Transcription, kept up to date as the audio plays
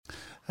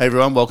Hey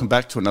everyone, welcome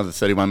back to another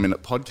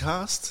 31-minute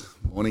podcast.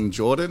 Morning,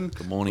 Jordan.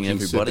 Good morning,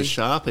 Looking everybody. Super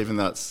sharp, even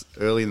though it's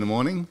early in the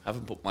morning. I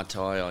haven't put my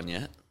tie on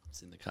yet.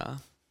 It's in the car,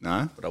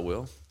 No? but I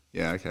will.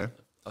 Yeah, okay.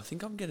 I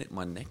think I'm getting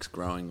my neck's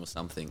growing or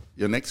something.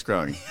 Your neck's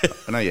growing.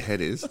 I know your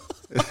head is.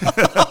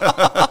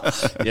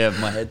 Yeah,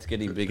 my head's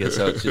getting bigger,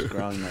 so it's just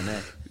growing my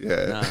neck.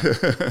 Yeah.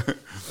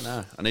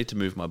 No, I need to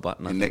move my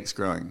button. Your neck's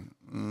growing.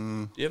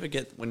 Do you ever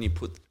get when you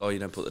put? Oh, you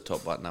don't put the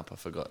top button up. I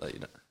forgot that you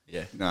don't.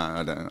 Yeah, No,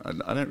 I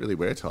don't. I don't really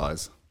wear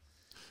ties.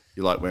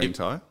 You like wearing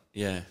tie?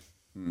 yeah.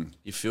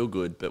 You feel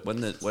good, but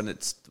when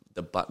it's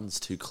the button's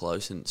too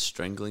close and it's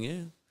strangling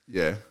you.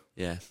 Yeah.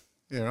 Yeah.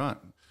 Yeah, right.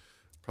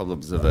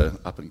 Problems of a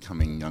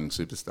up-and-coming young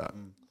superstar.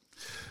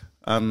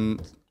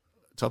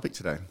 Topic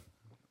today.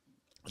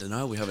 I don't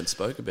know. We haven't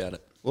spoke about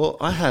it. Well,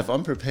 I have.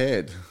 I'm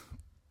prepared.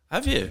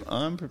 Have you?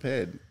 I'm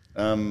prepared.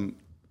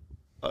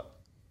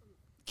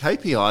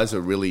 KPIs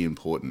are really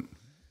important.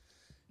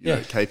 You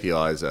know,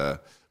 KPIs are,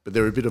 but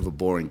they're a bit of a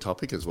boring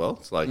topic as well.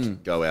 It's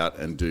like go out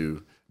and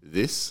do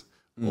this,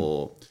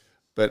 but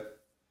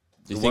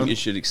Do you think you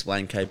should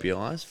explain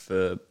KPIs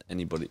for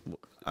anybody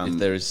if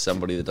there is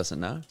somebody that doesn't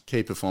know?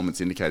 key performance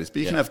indicators.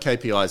 But you can have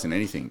KPIs in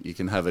anything. You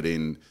can have it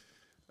in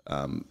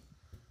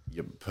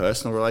your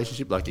personal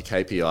relationship. Like a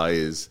KPI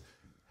is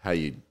how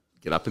you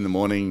get up in the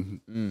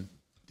morning.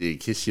 Do you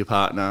kiss your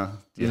partner?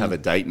 Do you have a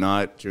date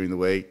night during the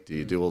week? Do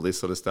you do all this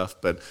sort of stuff?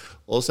 But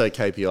also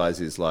KPIs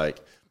is like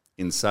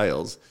in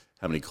sales,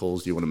 how many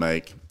calls do you want to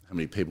make? How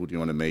many people do you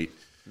want to meet?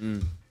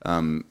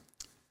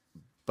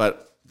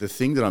 But the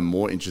thing that I'm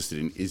more interested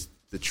in is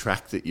the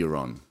track that you're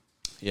on.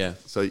 Yeah.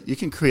 So you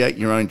can create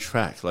your own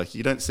track. Like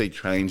you don't see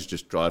trains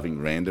just driving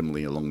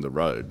randomly along the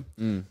road.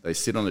 They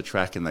sit on a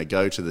track and they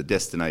go to the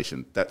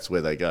destination. That's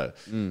where they go.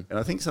 And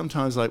I think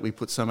sometimes like we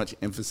put so much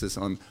emphasis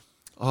on,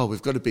 oh,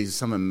 we've got to be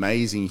some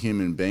amazing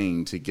human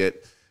being to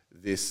get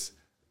this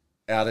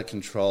out of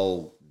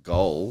control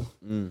goal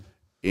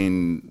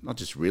in not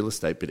just real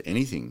estate, but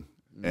anything.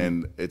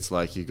 And it's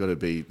like you've got to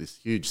be this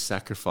huge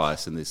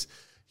sacrifice and this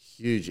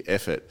huge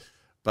effort.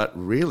 But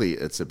really,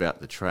 it's about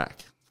the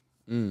track.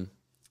 And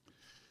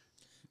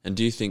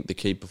do you think the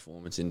key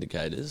performance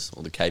indicators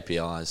or the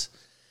KPIs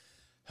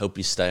help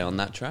you stay on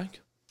that track?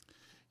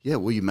 Yeah,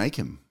 well, you make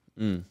them.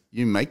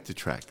 You make the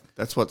track.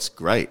 That's what's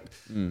great.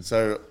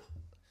 So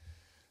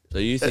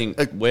you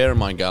think, where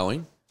am I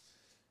going?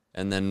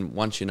 And then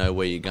once you know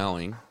where you're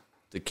going,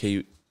 the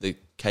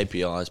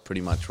KPIs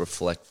pretty much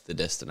reflect the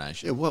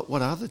destination. yeah,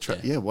 what are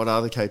the what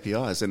are the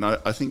KPIs? And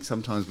I think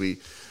sometimes we're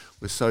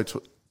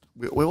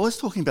always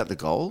talking about the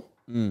goal.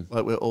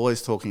 Like we're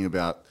always talking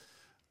about,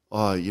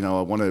 oh, you know,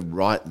 I want to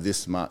write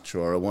this much,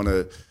 or I want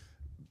to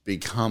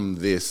become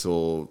this,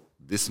 or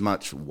this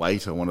much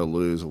weight I want to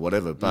lose, or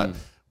whatever. But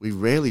we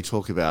rarely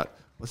talk about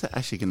what's that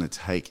actually going to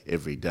take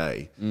every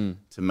day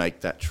to make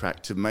that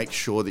track, to make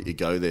sure that you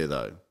go there,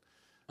 though.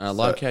 And I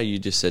like how you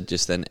just said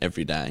just then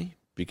every day,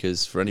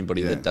 because for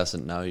anybody that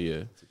doesn't know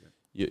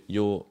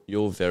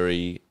you're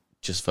very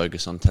just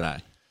focused on today.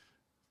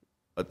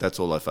 But that's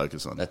all I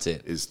focus on. That's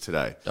it. Is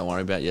today. Don't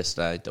worry about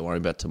yesterday. Don't worry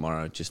about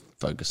tomorrow. Just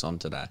focus on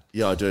today.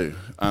 Yeah, I do,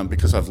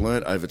 because I've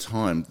learned over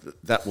time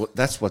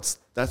that's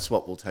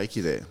what will take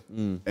you there.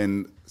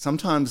 And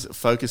sometimes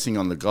focusing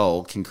on the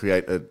goal can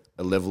create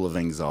a level of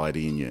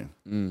anxiety in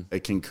you.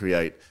 It can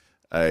create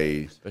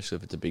Especially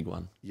if it's a big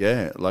one.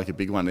 Yeah, like a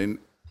big one.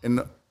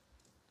 And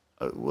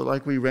well,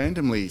 like we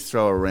randomly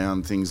throw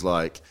around things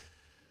like,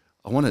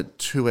 I want to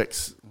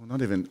 2x,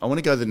 I want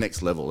to go to the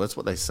next level. That's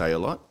what they say a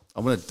lot. I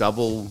want to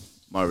double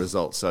my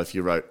results. So if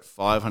you wrote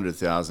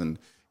 500,000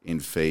 in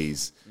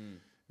fees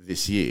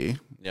this year,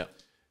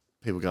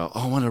 people go,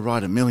 oh, I want to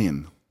write 1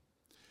 million.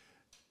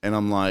 And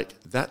I'm like,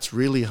 that's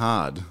really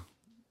hard.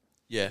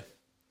 Yeah.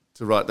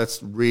 To write.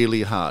 That's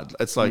really hard.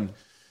 It's like,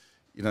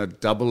 you know,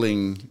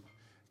 doubling.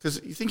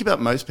 Because you think about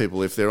most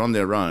people, if they're on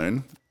their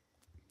own,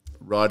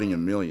 writing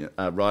 1 million,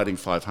 writing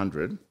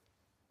 500,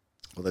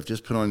 or they've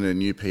just put on a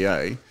new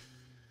PA,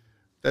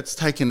 that's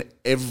taken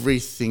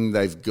everything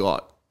they've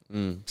got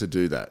to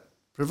do that,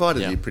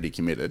 provided you're pretty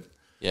committed.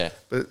 Yeah.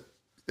 But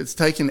it's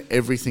taken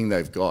everything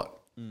they've got.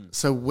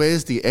 So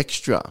where's the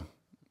extra?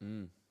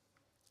 You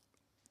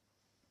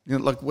know,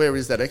 like where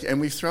is that extra?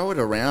 And we throw it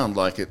around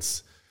like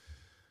it's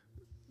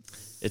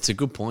a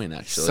good point,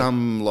 actually.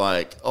 some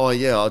like, oh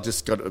yeah, I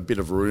just got a bit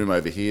of room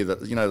over here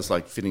that, you know, it's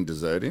like fitting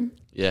dessert in.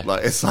 Yeah.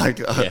 Like it's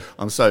like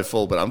I'm so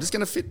full, but I'm just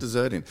going to fit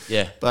dessert in.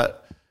 Yeah.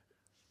 But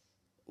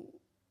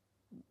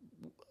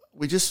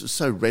we just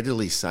so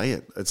readily say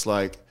it. It's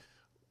like,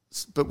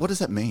 but what does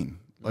that mean?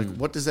 Like,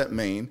 what does that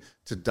mean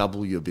to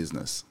double your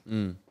business?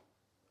 Or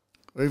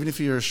even if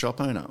you're a shop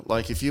owner,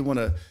 like if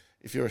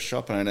you're a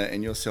shop owner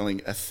and you're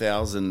selling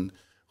 1,000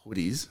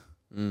 hoodies,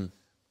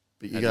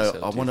 but you go,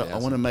 I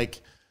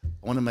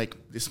want to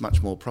make this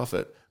much more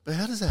profit. But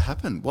how does that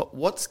happen?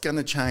 What's going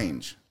to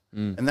change?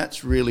 And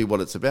that's really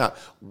what it's about.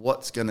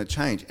 What's going to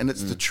change? And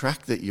it's the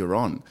track that you're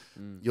on.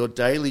 Your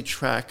daily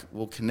track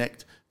will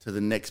connect to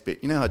the next bit.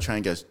 You know how a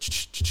train goes?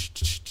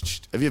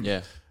 Have you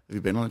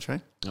been on a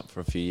train? Not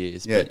for a few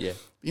years, Yeah. but yeah.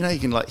 You know, you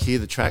can like hear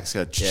the tracks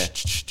go.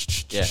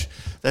 Yeah.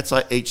 That's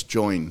like each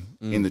join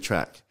in the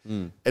track.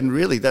 And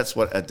really that's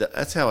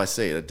that's how I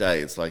see it, a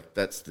day. It's like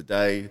that's the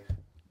day,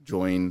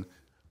 join.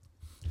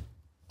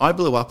 I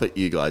blew up at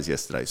you guys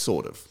yesterday,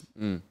 sort of,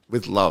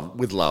 with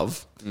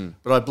love.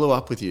 But I blew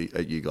up at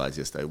you guys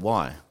yesterday.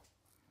 Why?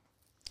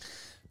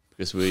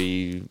 Because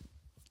we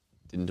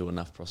didn't do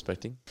enough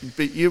prospecting.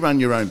 But you run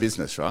your own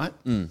business, right?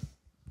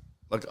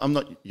 Like, I'm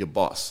not your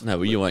boss. No,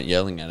 but you weren't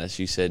yelling at us.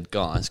 You said,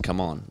 guys, come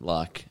on.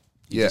 Like,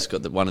 you just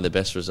got one of the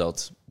best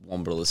results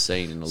Wamberal has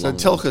seen in a long time.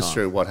 So talk us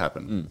through what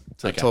happened.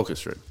 Talk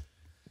us through.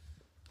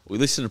 We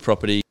listed a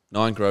property,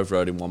 9 Grove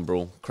Road in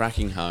Wamberal,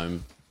 cracking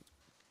home.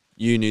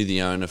 You knew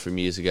the owner from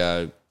years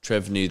ago.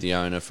 Trev knew the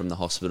owner from the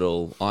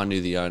hospital. I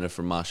knew the owner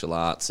from martial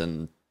arts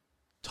and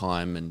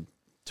time and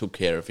took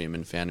care of him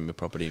and found him a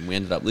property. And we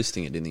ended up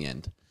listing it in the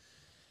end.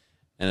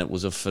 And it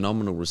was a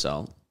phenomenal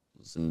result.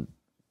 It was an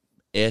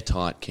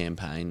airtight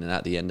campaign. And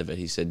at the end of it,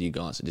 he said, you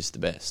guys are just the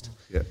best.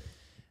 Yeah.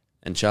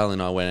 And Charlie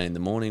and I went out in the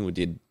morning. We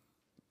did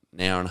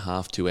an hour and a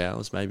half, 2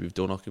 hours maybe of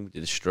door knocking. We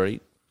did a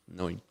street. And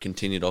then we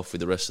continued off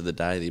with the rest of the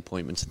day, the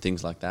appointments and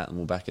things like that. And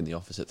we're back in the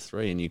office at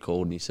 3. And you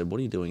called and you said, what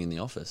are you doing in the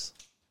office?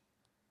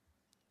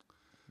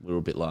 We were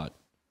a bit like,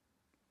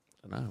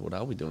 I don't know, what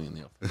are we doing in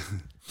the office?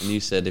 And you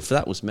said, if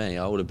that was me,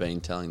 I would have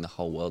been telling the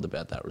whole world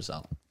about that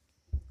result.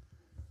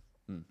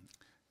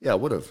 Yeah, I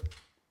would have.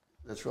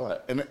 That's right.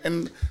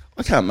 And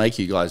I can't make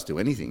you guys do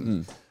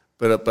anything,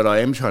 but I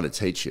am trying to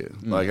teach you.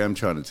 Like, I'm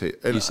trying to teach.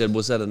 You said,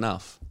 was that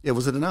enough? Yeah,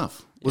 was it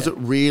enough? Was it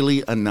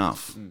really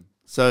enough?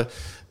 So,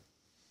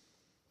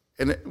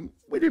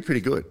 we do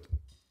pretty good.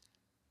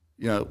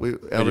 You know,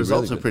 our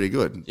results are pretty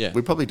good. Yeah.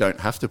 We probably don't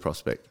have to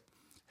prospect.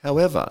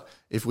 However,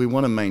 if we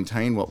want to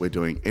maintain what we're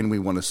doing and we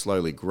want to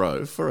slowly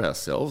grow for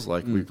ourselves,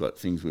 like we've got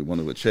things we want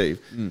to achieve,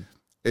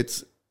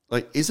 it's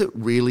like, is it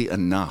really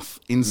enough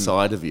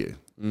inside of you?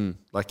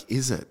 Like,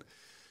 is it?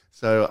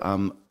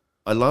 So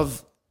I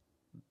love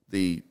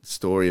the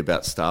story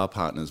about Star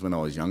Partners when I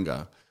was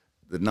younger.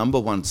 The number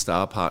one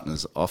Star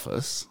Partners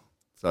office,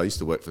 so I used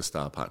to work for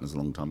Star Partners a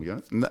long time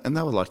ago, and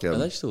they were like... Are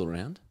they still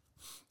around?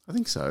 I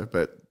think so,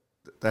 but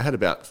they had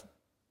about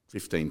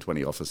 15,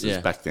 20 offices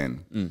back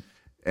then.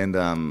 And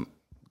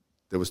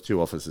there was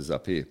 2 offices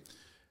up here.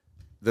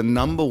 The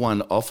number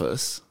one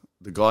office,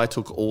 the guy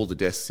took all the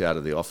desks out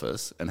of the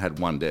office and had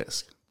one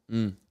desk.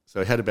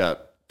 So he had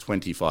about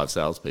 25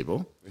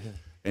 salespeople,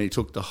 and he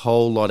took the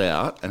whole lot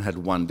out and had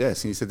one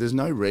desk. And he said, there's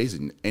no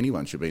reason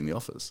anyone should be in the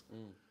office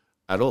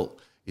at all.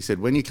 He said,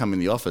 when you come in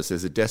the office,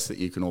 there's a desk that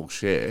you can all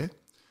share.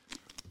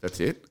 That's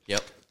it.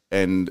 Yep.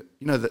 And,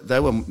 you know, they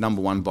were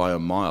number one by a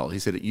mile. He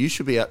said, you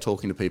should be out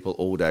talking to people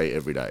all day,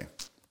 every day.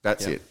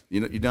 That's it.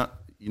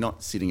 You're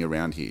not sitting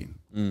around here.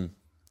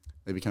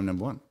 They become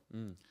number one.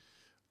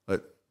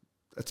 But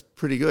that's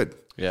pretty good.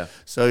 Yeah.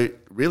 So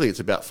really it's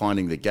about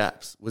finding the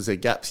gaps. Was there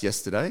gaps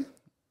yesterday?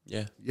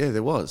 Yeah. Yeah,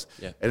 there was.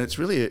 Yeah. And it's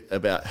really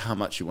about how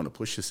much you want to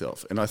push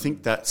yourself. And I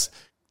think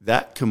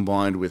that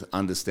combined with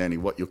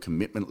understanding what your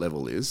commitment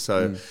level is.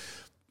 So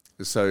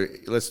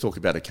let's talk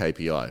about a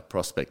KPI,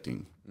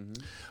 prospecting.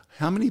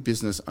 How many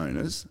business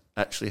owners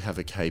actually have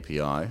a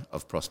KPI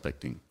of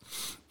prospecting?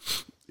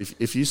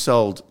 If you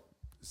sold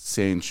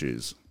sand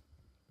shoes.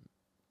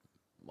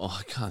 Oh,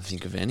 I can't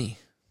think of any.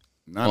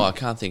 None. Well, I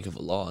can't think of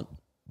a lot.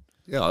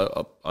 Yeah,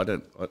 I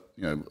don't,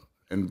 you know,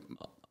 and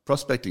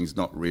prospecting's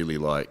not really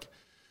like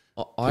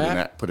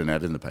put an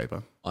ad in the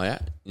paper.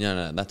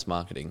 No, that's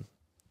marketing.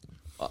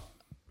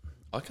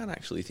 I can't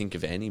actually think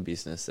of any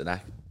business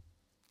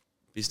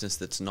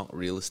that's not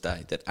real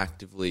estate that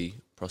actively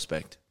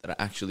prospect, that are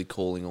actually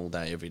calling all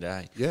day, every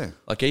day. Yeah.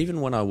 Like even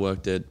when I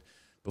worked at,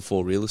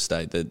 before real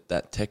estate,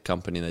 that tech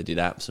company, they did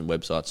apps and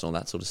websites and all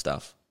that sort of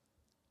stuff.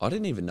 I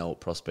didn't even know what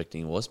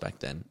prospecting was back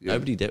then. Yeah.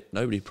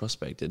 Nobody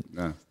prospected.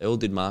 No. They all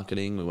did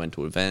marketing. We went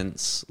to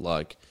events.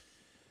 Like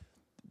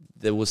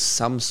there was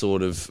some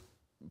sort of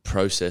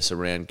process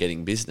around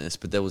getting business,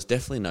 but there was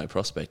definitely no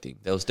prospecting.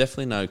 There was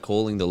definitely no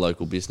calling the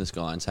local business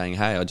guy and saying,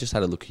 hey, I just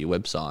had a look at your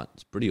website.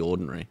 It's pretty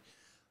ordinary.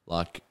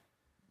 Like,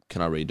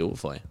 can I redo it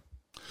for you?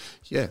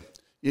 Yeah.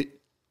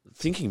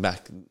 Thinking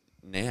back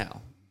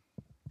now,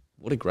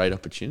 what a great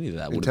opportunity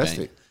that would have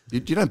been.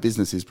 Do you know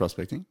business is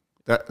prospecting?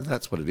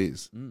 That's what it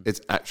is.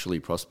 It's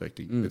actually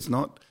prospecting. It's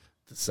not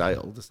the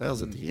sale. The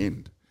sale's at the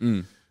end.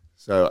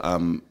 So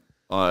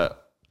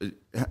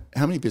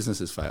how many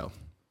businesses fail?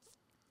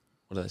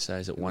 What do they say?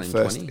 Is it 1 in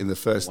 20? In the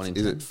first,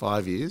 is it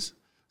 5 years?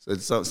 So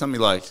it's something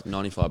like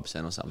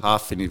 95% or something.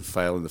 Half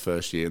fail in the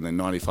first year, and then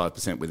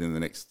 95% within the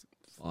next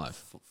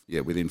 5.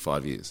 Yeah, within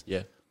 5 years.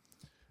 Yeah.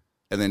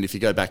 And then if you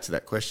go back to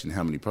that question,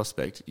 how many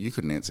prospect? You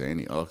couldn't answer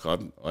any.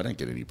 I don't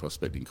get any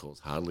prospecting calls,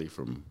 hardly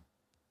from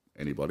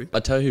anybody. I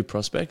tell you who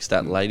prospects,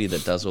 that lady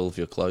that does all of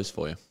your clothes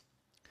for you.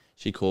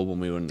 She called when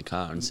we were in the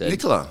car and said...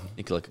 Nicola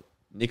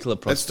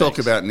prospects. Let's talk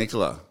about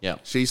Nicola. Yeah.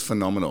 She's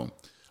phenomenal.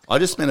 I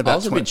just spent about... I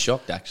was a bit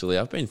shocked, actually.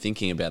 I've been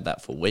thinking about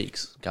that for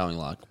weeks, going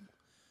like,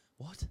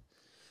 what?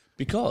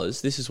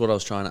 Because this is what I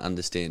was trying to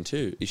understand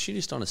too. Is she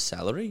just on a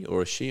salary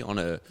or is she on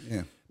a...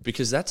 Yeah.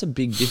 Because that's a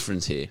big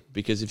difference here.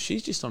 Because if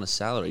she's just on a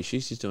salary,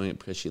 she's just doing it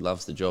because she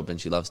loves the job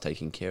and she loves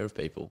taking care of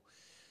people.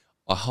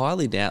 I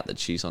highly doubt that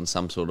she's on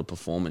some sort of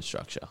performance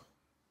structure.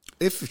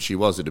 If she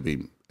was, it'd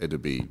be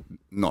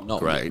not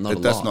great. not a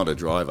That's lot. not a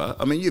driver.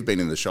 I mean, you've been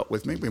in the shop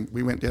with me.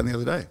 We went down the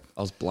other day.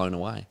 I was blown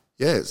away.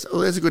 Yes,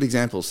 well, there's a good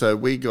example. So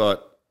we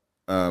got.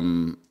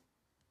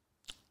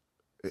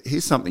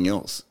 Here's something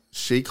else.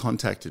 She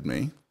contacted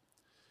me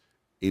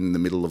in the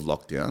middle of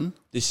lockdown.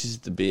 This is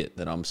the bit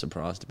that I'm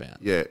surprised about.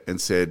 Yeah, and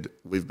said,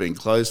 we've been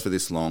closed for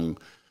this long,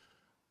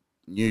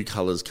 new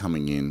colours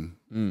coming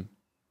in,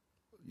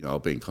 I'll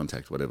be in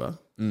contact, whatever.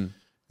 And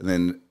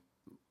then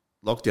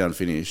lockdown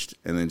finished,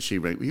 and then she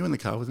rang. Were you in the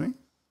car with me?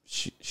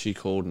 She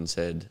called and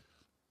said,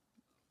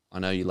 I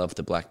know you love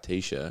the black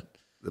T-shirt.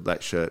 The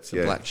black shirts,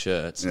 Black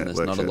shirts, and there's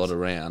work not shirts. a lot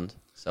around,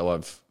 so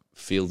I've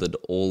fielded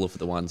all of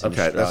the ones in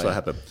Okay, Australia. that's what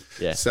happened.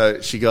 Yeah.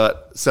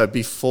 So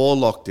before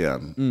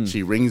lockdown,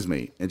 she rings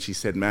me and she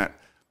said, Matt,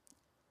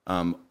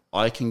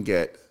 I can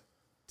get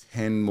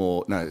 10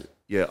 more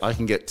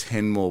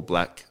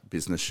black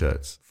business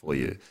shirts for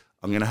you.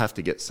 I'm going to have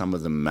to get some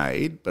of them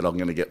made, but I'm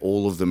going to get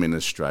all of them in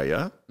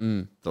Australia,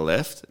 the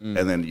left, and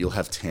then you'll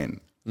have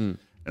 10. And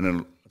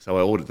then, so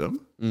I ordered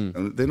them,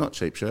 and they're not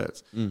cheap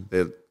shirts.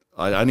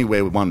 I only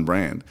wear one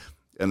brand.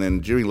 And then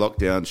during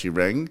lockdown, she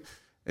rang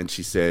and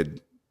she said,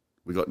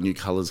 we got new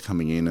colours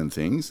coming in and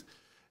things.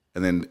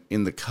 And then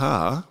in the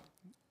car,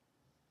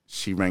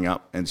 she rang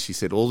up and she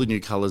said, all the new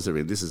colours are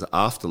in. This is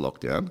after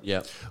lockdown.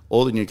 Yeah.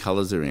 All the new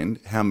colours are in.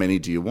 How many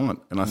do you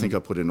want? And I think I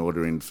put an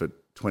order in for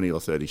 20 or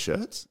 30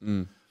 shirts.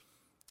 I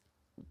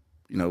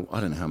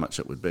don't know how much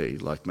it would be,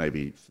 like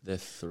maybe They're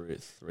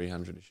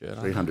 300 a shirt.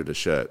 300 a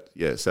shirt.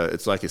 Yeah, so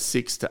it's like a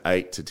 6 to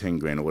 8 to 10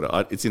 grand or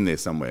whatever. It's in there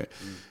somewhere.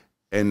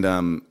 And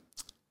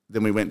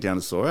then we went down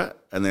and saw it.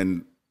 And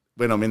then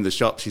when I'm in the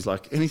shop, she's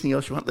like, anything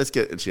else you want? Let's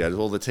get it. And she had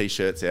all the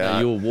T-shirts out.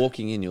 You were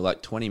walking in, you're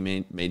like 20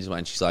 metres away,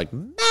 and she's like,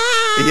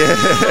 Yeah.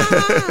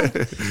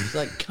 she's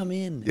like, come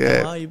in.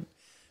 Yeah. How are you?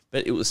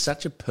 But it was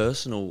such a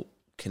personal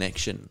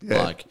connection.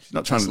 Yeah. Like, She's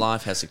not trying has to-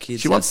 life, has a kid.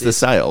 She wants the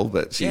sale,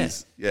 but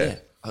she's, yeah.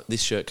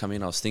 This shirt come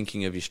in. I was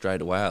thinking of you straight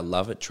away. I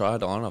love it. Try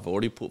it on. I've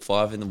already put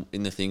 5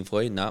 in the thing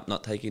for you. Nope,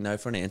 not taking no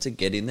for an answer.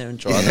 Get in there and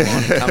try them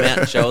on. And come out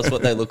and show us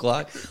what they look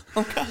like.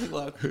 I'm kind of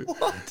like,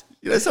 what?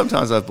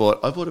 Sometimes I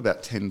bought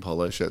about 10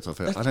 polo shirts off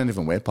her. I don't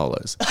even wear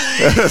polos.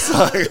 It's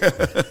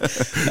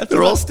like,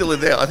 they're all still in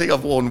there. I think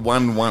I've worn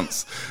one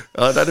once.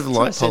 I don't even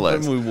like I said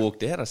polos. when we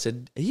walked out, I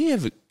said, are you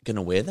ever going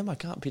to wear them? I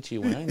can't picture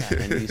you wearing that.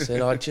 And you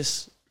said, I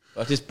just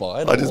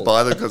buy it I just all."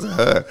 buy them because of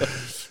her.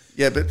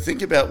 Yeah, but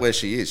think about where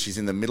she is. She's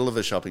in the middle of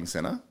a shopping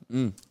centre,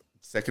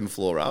 second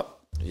floor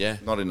up, Yeah.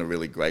 not in a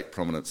really great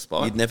prominent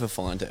spot. You'd never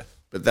find her.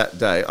 But that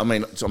day, I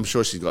mean, I'm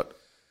sure she's got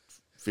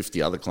 50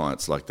 other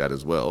clients like that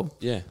as well.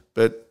 Yeah.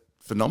 But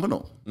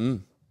phenomenal.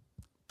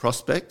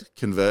 Prospect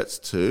converts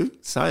to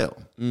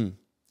sale.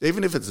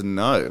 Even if it's a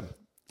no.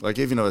 Like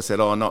even if I said,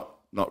 oh,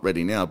 not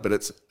ready now, but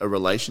it's a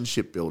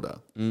relationship builder.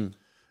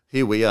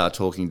 Here we are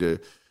talking to,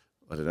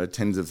 I don't know,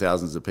 tens of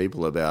thousands of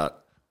people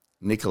about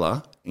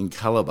Nicola in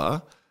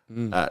Calabar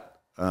at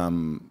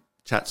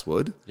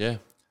Chatswood Yeah.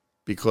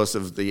 because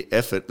of the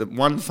effort, that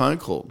one phone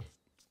call.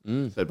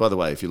 So, by the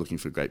way, if you're looking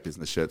for great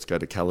business shirts, go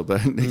to Calabar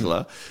and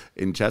Nicola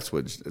in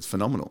Chatswood. It's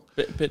phenomenal.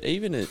 But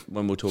even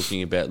when we're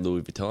talking about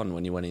Louis Vuitton,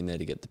 when you went in there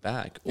to get the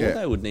bag, all Yeah.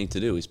 they would need to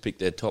do is pick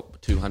their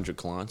top 200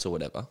 clients or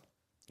whatever,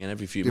 and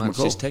every few Give 'em a months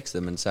call. just text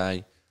them and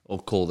say, or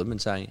call them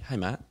and say, hey,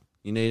 Matt,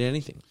 you need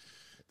anything?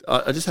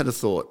 I just had a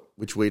thought,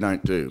 which we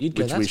don't do, You'd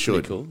go, which that's we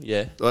should. pretty cool.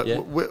 Yeah. Like, yeah.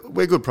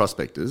 we're good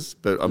prospectors,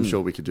 but I'm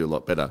sure we could do a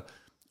lot better.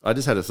 I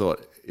just had a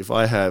thought. If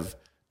I have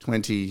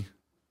 20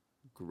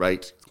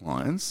 great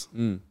clients,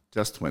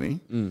 just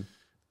 20,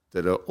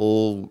 that are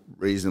all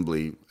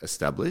reasonably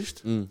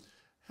established,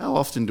 how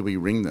often do we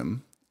ring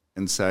them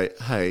and say,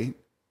 hey,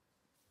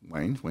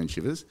 Wayne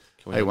Shivers,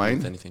 Can we hey, help you Wayne,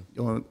 with anything?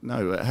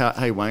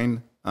 hey,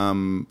 Wayne,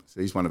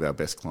 so he's one of our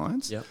best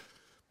clients. Yep.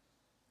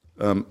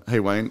 Hey,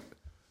 Wayne,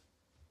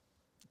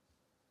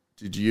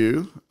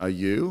 are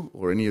you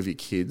or any of your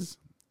kids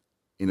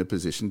in a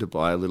position to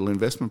buy a little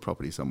investment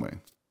property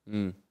somewhere?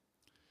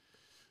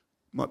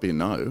 Might be a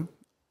no,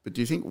 but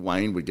do you think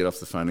Wayne would get off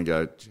the phone and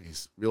go,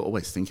 geez, you're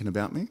always thinking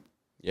about me?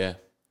 Yeah.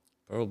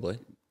 Probably.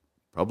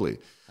 Probably.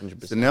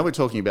 100%. So now we're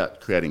talking about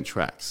creating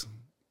tracks.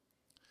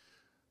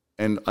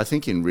 And I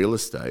think in real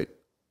estate,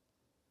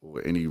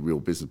 or any real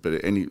business,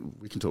 but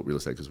we can talk real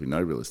estate because we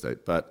know real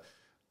estate, but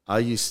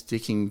are you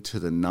sticking to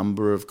the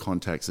number of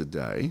contacts a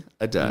day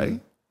that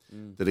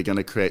are going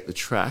to create the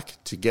track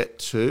to get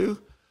to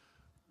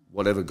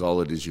whatever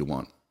goal it is you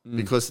want?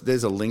 Because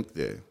there's a link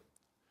there.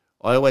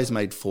 I always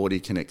made 40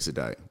 connects a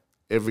day,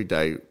 every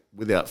day,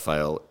 without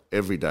fail,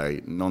 every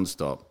day,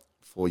 non-stop,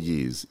 for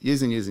years and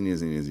years and years and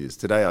years and years.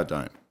 Today I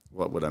don't.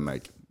 What would I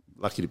make?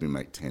 Lucky to be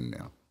make 10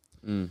 now.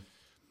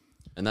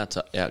 And that's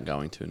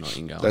outgoing too, not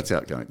ingoing. That's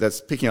outgoing. That's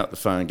picking up the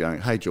phone and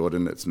going, hey,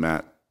 Jordan, it's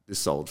Matt. This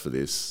sold for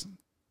this.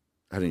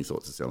 Had any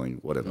thoughts of selling?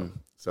 Whatever.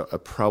 So a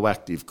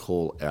proactive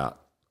call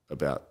out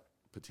about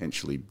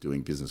potentially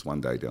doing business one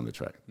day down the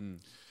track.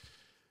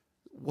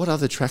 What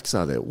other tracks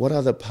are there? What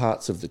other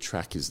parts of the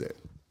track is there?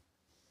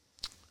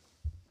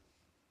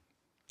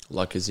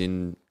 Like as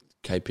in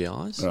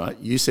KPIs. All right.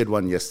 You said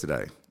one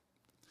yesterday.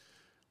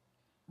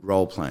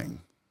 Role playing.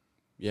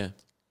 Yeah.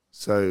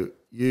 So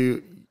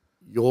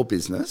your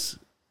business,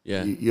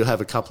 Yeah. you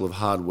have a couple of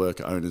hard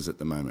work owners at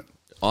the moment.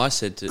 I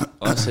said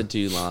to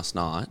you last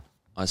night,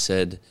 I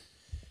said,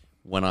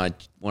 when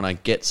I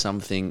get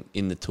something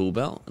in the tool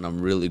belt and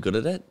I'm really good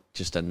at it,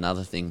 just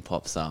another thing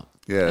pops up.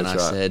 Yeah, and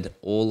that's I right. said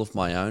all of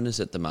my owners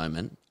at the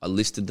moment, I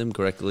listed them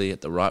correctly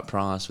at the right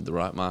price with the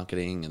right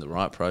marketing and the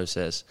right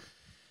process.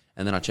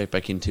 And then I check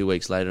back in 2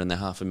 weeks later and they're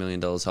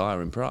 $500,000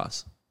 higher in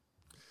price.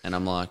 And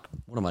I'm like,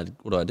 what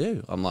do I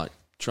do? I'm like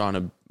trying to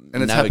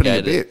And it's navigate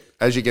happening a it. bit.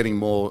 As you're getting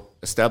more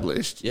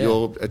established, Yeah.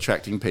 you're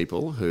attracting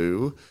people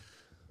who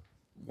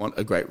want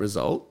a great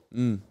result.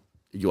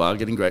 You are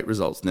getting great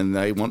results. And then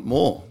they want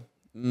more.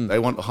 They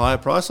want a higher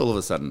price all of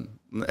a sudden.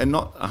 And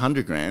not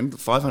 $100,000,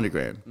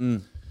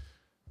 $500,000.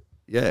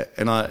 Yeah.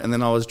 And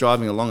then I was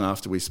driving along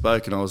after we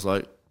spoke and I was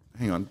like,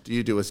 hang on, do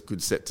you do a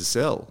good set to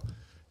sell?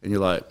 And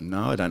you're like,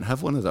 no, I don't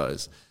have one of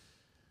those.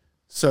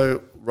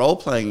 So role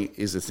playing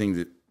is a thing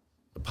that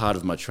a part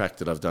of my track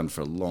that I've done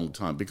for a long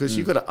time because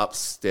you've got to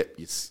upstep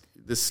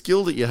the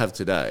skill that you have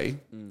today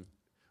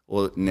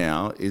or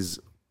now is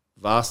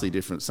vastly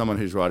different. Someone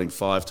who's writing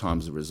 5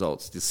 times the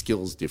results, the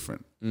skill's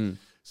different.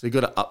 So you've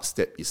got to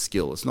upstep your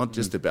skill. It's not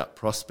just about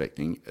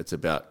prospecting, it's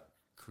about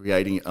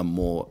creating a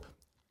more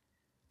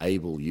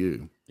able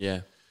you.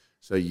 Yeah.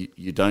 So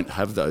you don't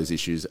have those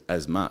issues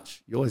as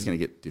much. You're always going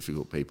to get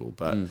difficult people.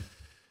 But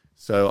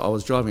so I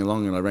was driving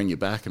along and I rang you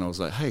back and I was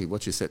like, hey,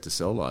 what's your set to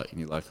sell like?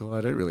 And you're like, oh,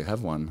 I don't really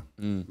have one.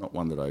 Not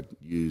one that I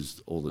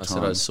use all the I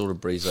time. said I sort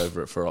of breeze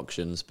over it for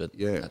auctions, but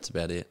Yeah. that's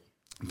about it.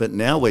 But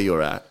now where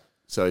you're at,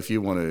 so if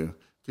you want to,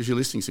 because you're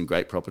listing some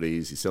great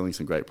properties, you're selling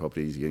some great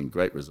properties, you're getting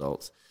great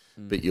results,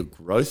 but your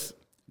growth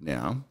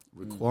now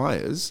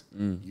requires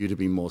you to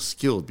be more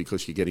skilled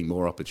because you're getting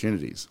more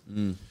opportunities.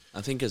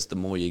 I think as the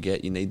more you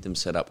get, you need them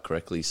set up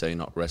correctly so you're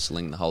not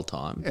wrestling the whole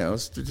time. Yeah,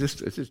 it's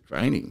just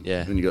draining.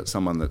 Yeah. When you got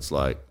someone that's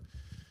like,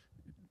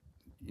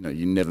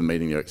 you're never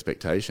meeting their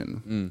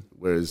expectation.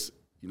 Whereas,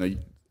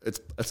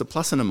 it's a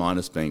plus and a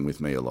minus being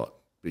with me a lot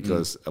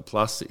because a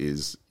plus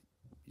is,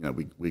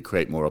 we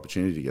create more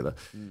opportunity together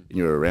and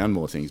you're around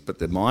more things. But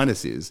the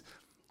minus is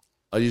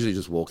I usually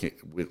just walk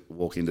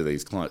into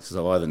these clients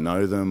because I either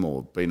know them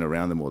or been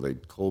around them or they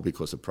call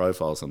because of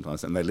profile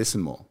sometimes and they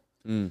listen more.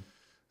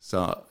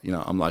 So,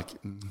 I'm like,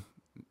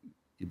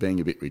 you're being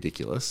a bit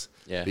ridiculous.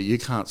 Yeah. But you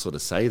can't sort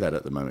of say that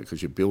at the moment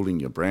because you're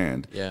building your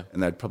brand Yeah.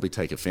 and they'd probably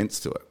take offense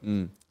to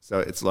it. So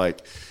it's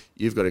like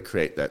you've got to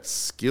create that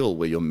skill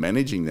where you're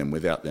managing them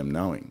without them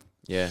knowing.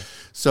 Yeah.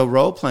 So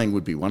role playing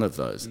would be one of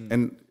those.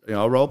 And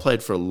I role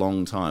played for a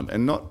long time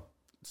and not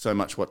so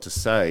much what to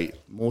say,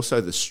 more so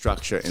the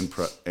structure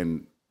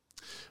and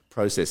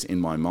process in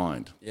my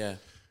mind. Yeah.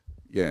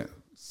 Yeah.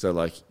 So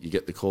like you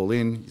get the call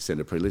in, you send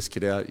a pre-list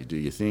kit out, you do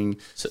your thing.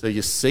 So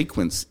your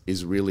sequence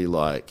is really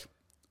like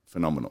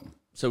phenomenal.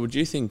 So would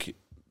you think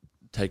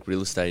take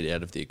real estate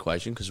out of the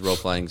equation? Because role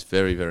playing is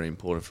very, very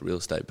important for real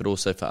estate, but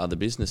also for other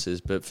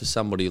businesses. But for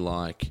somebody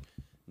like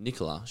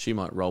Nicola, she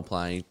might role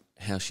play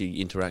how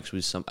she interacts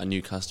with a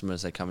new customer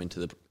as they come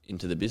into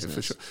the business.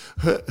 For sure.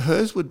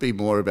 Hers would be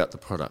more about the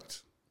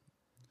product.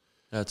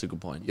 That's a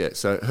good point. Yeah.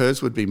 So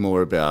hers would be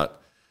more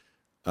about,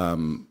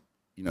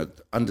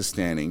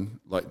 understanding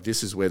like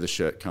this is where the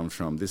shirt comes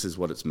from. This is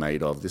what it's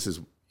made of. This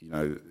is,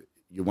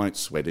 you won't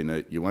sweat in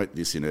it. You won't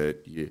this in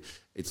it.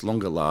 It's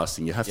longer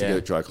lasting. You have to get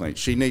it dry cleaned.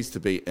 She needs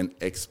to be an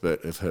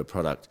expert of her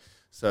product.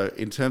 So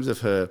in terms of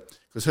her,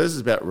 because hers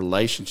is about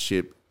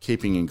relationship,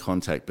 keeping in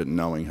contact, but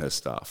knowing her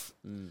stuff,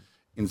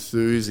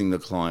 enthusing the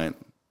client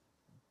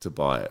to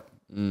buy it.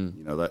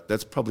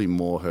 That's probably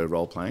more her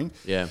role playing.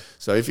 Yeah.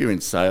 So if you're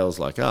in sales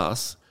like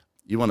us,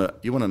 you want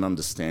an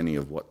understanding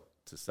of what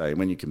to say.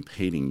 When you're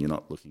competing, you're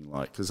not looking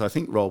like, because I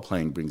think role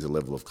playing brings a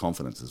level of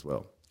confidence as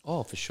well.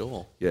 Oh, for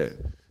sure. Yeah.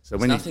 So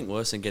There's when nothing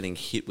worse than getting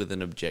hit with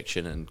an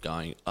objection and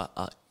going,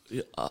 that's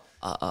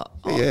right.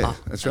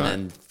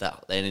 And then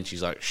the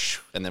energy's like, shh,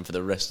 and then for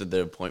the rest of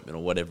the appointment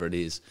or whatever it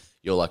is,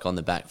 you're like on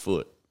the back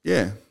foot,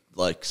 yeah.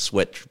 like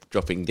sweat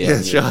dropping down. Yeah,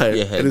 that's right.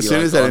 your head. And as You're soon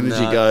like, as that "Oh,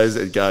 energy no." goes,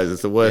 it goes.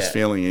 It's the worst Yeah.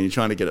 feeling, and you're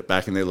trying to get it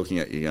back, and they're looking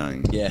at you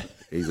going, Yeah.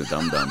 he's a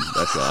dum-dum,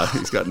 that guy.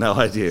 He's got no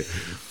idea.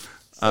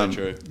 So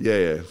true.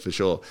 Yeah, for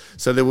sure.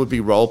 So there would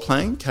be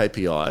role-playing,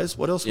 KPIs.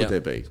 What else Yeah. would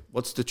there be?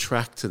 What's the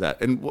track to that?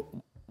 And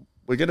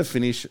we're going to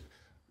finish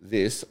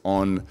this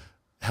on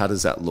how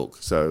does that look.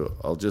 So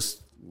I'll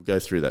just go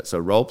through that. So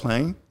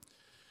role-playing,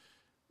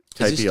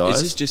 KPIs.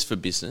 Is this just for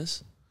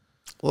business?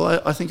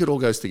 Well, I think it all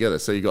goes together.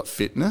 So you got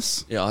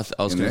fitness. Yeah, I was In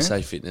going to there?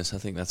 say fitness. I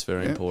think that's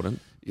very important.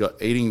 You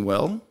got eating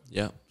well.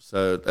 Yeah.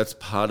 So that's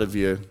part of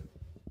your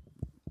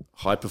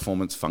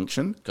high-performance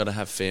function. Got to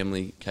have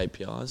family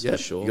KPIs Yeah, for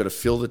sure. You got to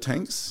fill the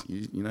tanks.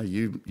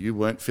 You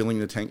weren't filling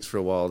the tanks for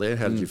a while there.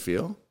 How did you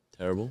feel?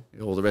 Terrible.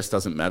 All the rest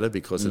doesn't matter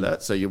because of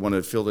that. So you want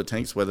to fill the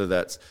tanks, whether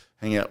that's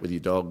hang out with your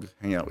dog,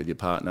 hang out with your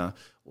partner,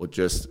 or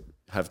just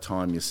have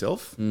time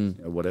yourself,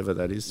 whatever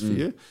that is for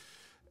you.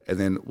 And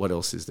then what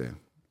else is there?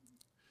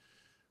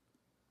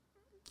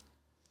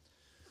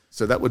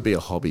 So that would be a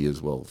hobby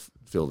as well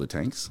fill the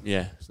tanks.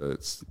 Yeah. So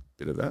it's a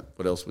bit of that.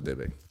 What else would there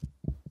be?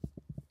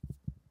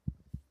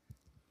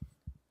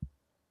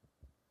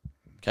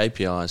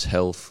 KPIs,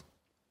 health,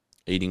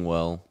 eating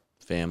well,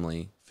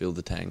 family, fill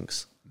the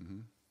tanks,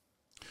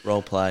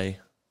 role play.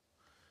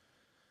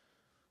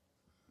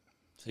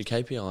 So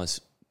KPIs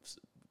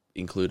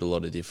include a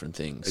lot of different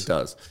things. It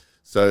does.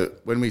 So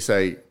when we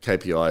say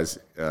KPIs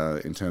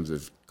in terms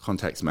of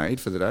contacts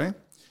made for the day,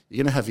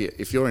 you're going to have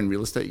if you're in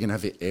real estate, you're going to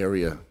have your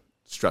area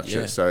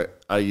structure. Yeah. So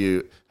have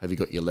you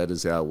got your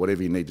letters out,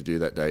 whatever you need to do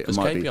that day? Because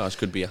KPIs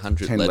could be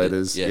 100 10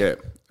 letters. Yeah,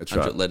 that's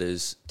 100 right.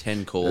 letters,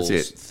 10 calls,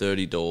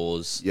 30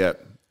 doors. Yeah,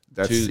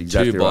 that's two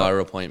exactly buyer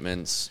right.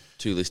 appointments,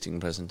 2 listing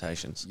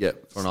presentations.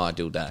 Yep. For an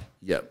ideal day.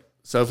 Yep.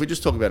 So if we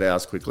just talk about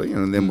ours quickly,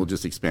 and then we'll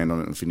just expand on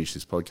it and finish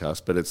this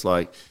podcast. But it's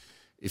like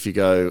if you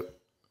go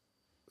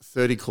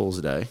 30 calls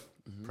a day,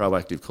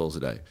 proactive calls a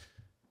day,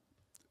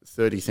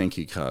 30 thank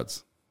you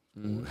cards,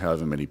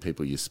 however many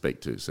people you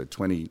speak to. So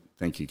 20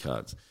 thank you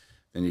cards.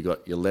 Then you've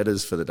got your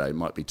letters for the day. It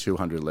might be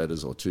 200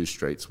 letters or 2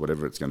 streets,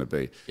 whatever it's going to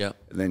be. Yeah.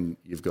 And then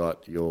you've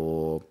got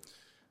your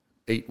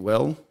eat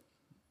well,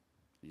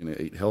 you're going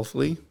to eat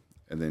healthily,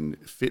 and then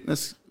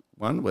fitness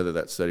one, whether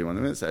that's 31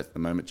 minutes. At the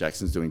moment,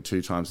 Jackson's doing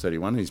 2 times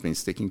 31. He's been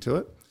sticking to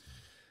it.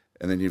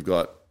 And then you've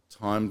got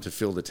time to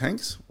fill the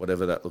tanks,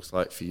 whatever that looks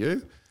like for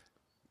you.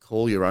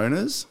 Call your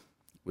owners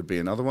would be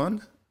another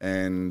one.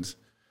 And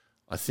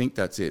I think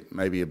that's it.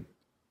 Maybe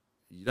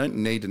you don't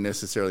need to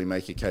necessarily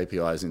make your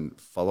KPIs in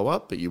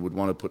follow-up, but you would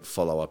want to put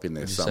follow-up in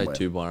there somewhere. Did you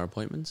say 2 buyer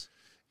appointments?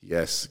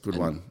 Yes, good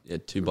one. Yeah,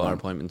 2 buyer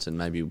appointments and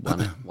maybe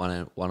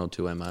one or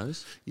 2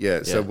 MOs.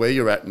 Yeah, so where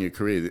you're at in your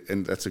career,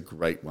 and that's a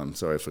great one.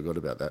 Sorry, I forgot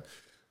about that.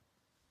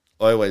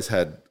 I always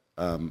had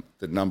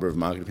the number of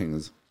marketing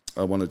opinions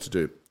I wanted to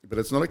do, but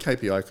it's not a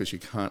KPI because you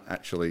can't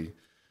actually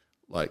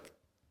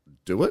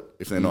do it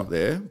if they're not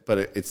there. But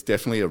it's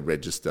definitely a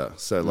register.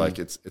 So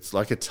it's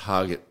like a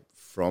target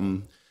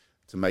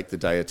to make the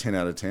day a 10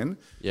 out of 10.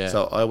 Yeah.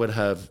 So I would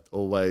have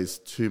always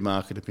 2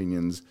 market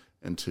opinions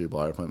and 2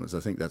 buyer appointments.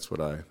 I think that's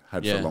what I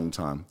had for a long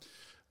time.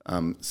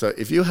 So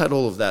if you had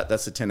all of that,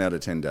 that's a 10 out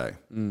of 10 day.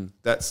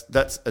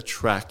 That's a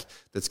track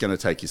that's going to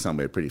take you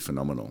somewhere pretty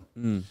phenomenal.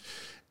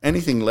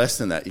 Anything less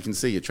than that, you can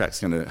see your track's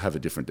going to have a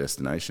different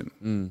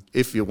destination.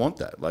 If you want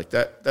that,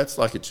 that's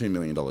like a $2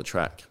 million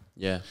track.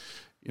 Yeah.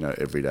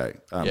 Every day.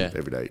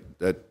 Every day.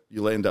 That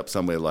you'll end up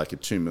somewhere like a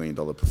 $2 million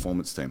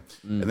performance team.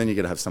 And then you're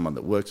going to have someone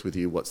that works with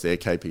you. What's their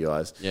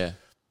KPIs? Yeah.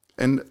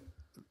 And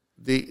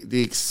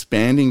the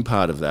expanding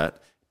part of that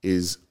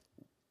is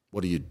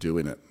what do you do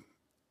in it?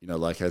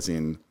 As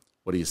in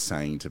what are you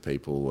saying to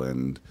people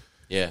and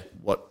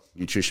what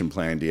nutrition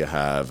plan do you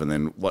have and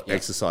then what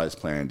exercise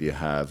plan do you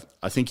have?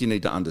 I think you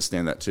need to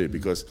understand that too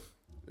because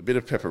a bit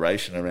of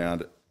preparation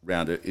around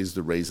it is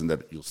the reason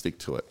that you'll stick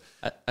to it.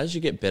 As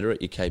you get better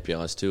at your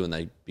KPIs too and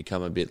they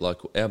become a bit like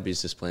our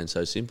business plan's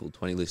so simple,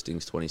 20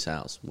 listings, 20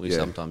 sales. We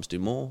sometimes do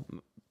more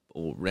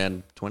or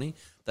around 20.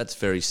 That's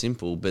very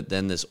simple, but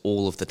then there's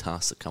all of the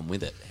tasks that come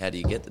with it. How do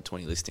you get the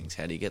 20 listings?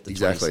 How do you get the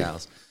 20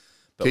 sales?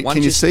 But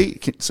can you see?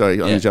 Sorry, I'm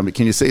going to jump in.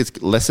 Can you see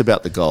it's less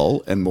about the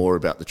goal and more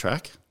about the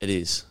track? It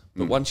is.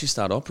 But once you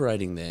start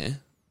operating there,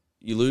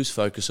 you lose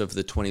focus of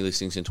the 20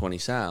 listings and 20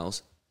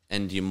 sales,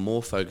 and you're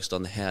more focused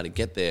on the how to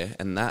get there.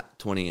 And that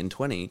 20 and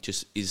 20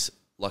 just is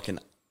like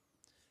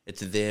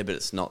it's there, but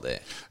it's not there.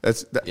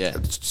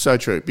 It's so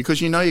true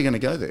because you're going to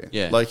go there.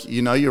 Yeah.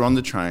 You're on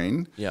the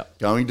train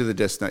going to the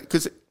destination.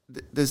 Because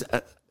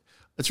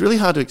it's really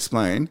hard to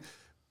explain,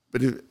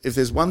 but if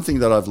there's one thing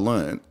that I've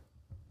learned,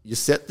 you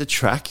set the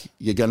track,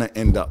 you're going to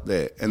end up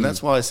there. And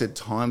that's why I said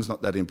time's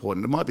not that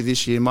important. It might be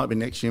this year, it might be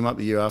next year, it might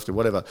be the year after,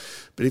 whatever.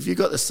 But if you've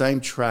got the same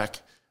track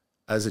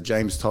as a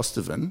James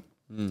Tostovan,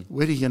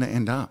 where are you going to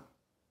end up?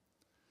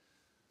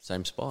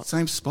 Same spot.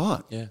 Same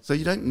spot. Yeah. So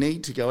you don't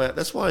need to go out.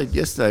 That's why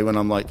yesterday when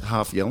I'm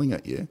half yelling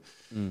at you,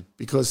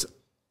 because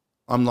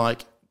I'm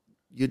like,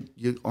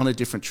 you're on a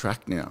different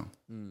track now.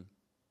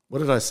 What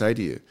did I say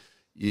to you?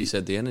 You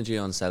said the energy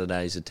on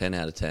Saturday is a 10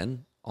 out of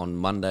 10. On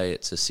Monday,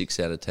 it's a 6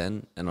 out of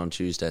 10. And on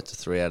Tuesday, it's a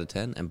 3 out of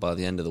 10. And by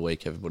the end of the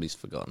week, everybody's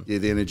forgotten. Yeah,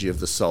 the energy of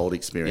the sold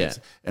experience.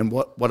 Yeah. And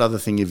what other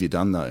thing have you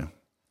done, though?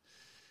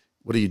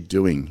 What are you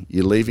doing?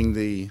 You're leaving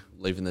the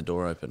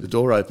door open. The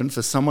door open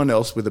for someone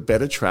else with a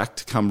better track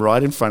to come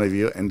right in front of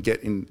you and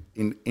get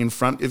in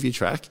front of your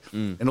track.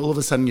 And all of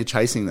a sudden, you're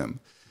chasing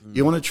them.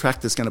 You want a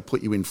track that's going to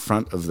put you in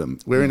front of them.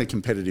 We're in a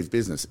competitive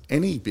business.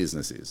 Any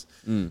business is.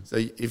 So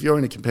if you're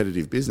in a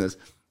competitive business,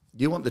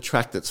 you want the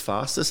track that's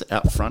fastest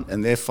out front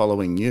and they're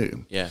following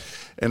you. Yeah.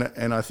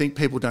 And I think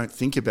people don't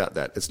think about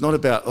that. It's not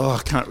about, I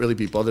can't really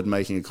be bothered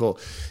making a call.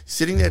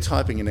 Sitting there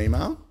typing an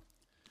email,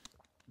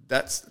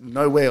 that's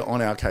nowhere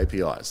on our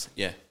KPIs.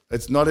 Yeah.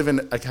 It's not even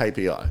a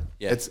KPI.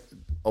 Yeah. It's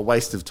a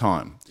waste of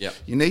time. Yeah.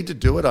 You need to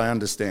do it, I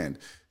understand.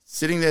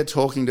 Sitting there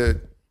talking to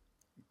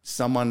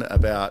someone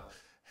about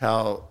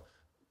how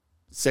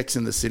Sex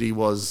in the City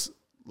was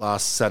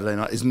last Saturday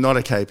night is not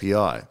a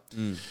KPI.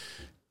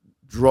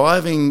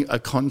 Driving a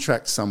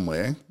contract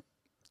somewhere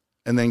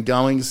and then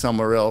going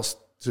somewhere else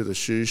to the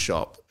shoe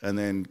shop and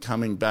then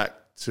coming back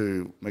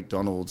to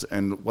McDonald's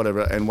and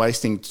whatever and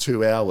wasting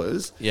 2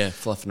 hours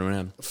fluffing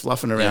around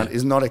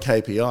is not a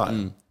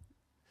KPI.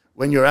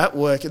 When you're at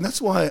work, and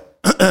that's why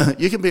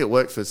you can be at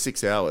work for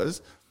 6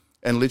 hours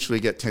and literally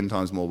get 10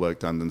 times more work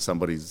done than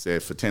somebody's there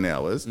for 10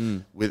 hours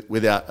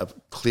without a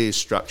clear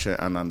structure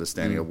and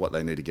understanding of what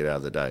they need to get out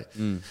of the day.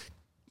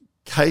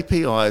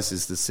 KPIs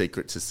is the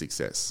secret to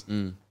success.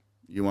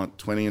 You want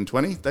 20 and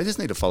 20? They just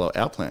need to follow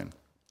our plan.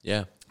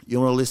 Yeah. You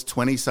want to list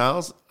 20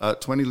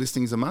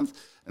 listings a month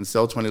and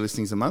sell 20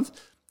 listings a month?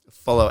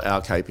 Follow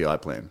our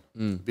KPI plan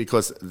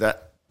because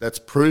that's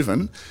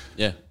proven.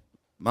 Yeah.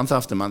 Month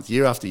after month,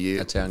 year after year,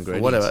 that's our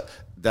ingredients. Whatever,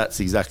 that's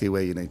exactly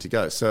where you need to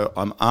go. So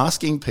I'm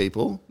asking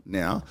people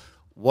now,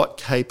 what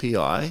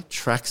KPI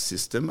track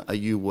system are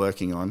you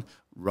working on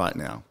right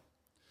now?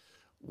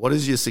 What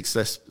does your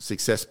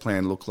success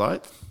plan look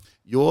like?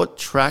 Your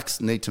tracks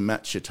need to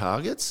match your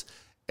targets.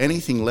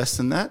 Anything less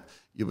than that,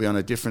 you'll be on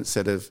a different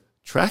set of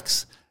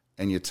tracks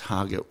and your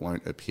target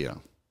won't appear.